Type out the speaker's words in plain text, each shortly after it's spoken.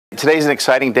Today's an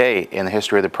exciting day in the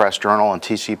history of the Press Journal and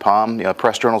TC Palm. You know,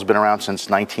 Press Journal's been around since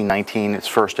 1919, its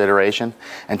first iteration.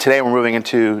 And today we're moving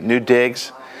into new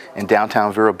digs in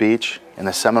downtown Vero Beach in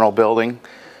the Seminole Building,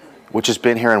 which has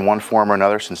been here in one form or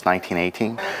another since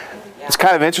 1918. It's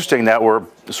kind of interesting that we're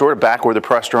sort of back where the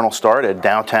Press Journal started,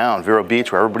 downtown Vero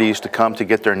Beach, where everybody used to come to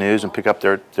get their news and pick up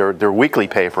their weekly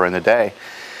paper in the day.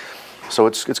 So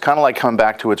it's kind of like coming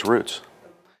back to its roots.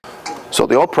 So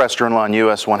the old Press Journal on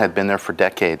US 1 had been there for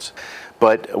decades,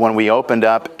 but when we opened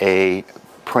up a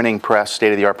printing press,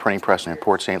 state-of-the-art printing press in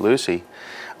Port St. Lucie,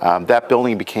 that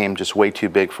building became just way too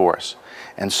big for us.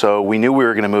 And so we knew we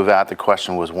were going to move out. The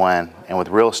question was when. And with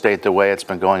real estate the way it's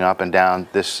been going up and down,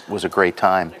 this was a great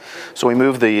time. So we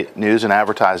moved the news and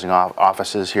advertising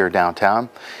offices here downtown,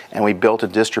 and we built a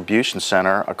distribution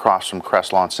center across from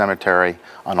Crest Lawn Cemetery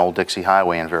on Old Dixie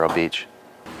Highway in Vero Beach.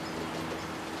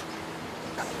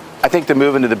 I think the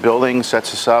move into the building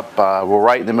sets us up. We're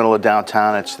right in the middle of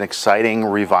downtown. It's an exciting,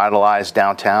 revitalized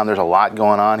downtown. There's a lot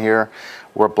going on here.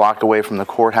 We're a block away from the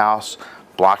courthouse,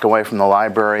 a block away from the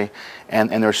library,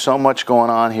 and there's so much going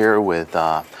on here with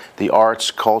the arts,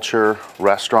 culture,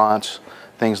 restaurants,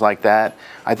 things like that.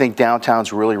 I think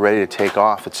downtown's really ready to take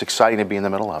off. It's exciting to be in the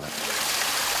middle of it.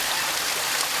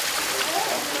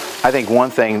 I think one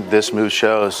thing this move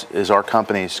shows is our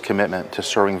company's commitment to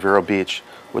serving Vero Beach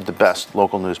with the best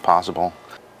local news possible.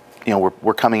 You know,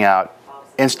 we're coming out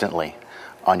instantly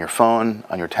on your phone,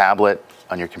 on your tablet,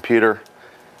 on your computer,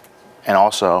 and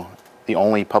also the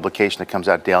only publication that comes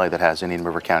out daily that has Indian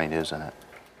River County news in it.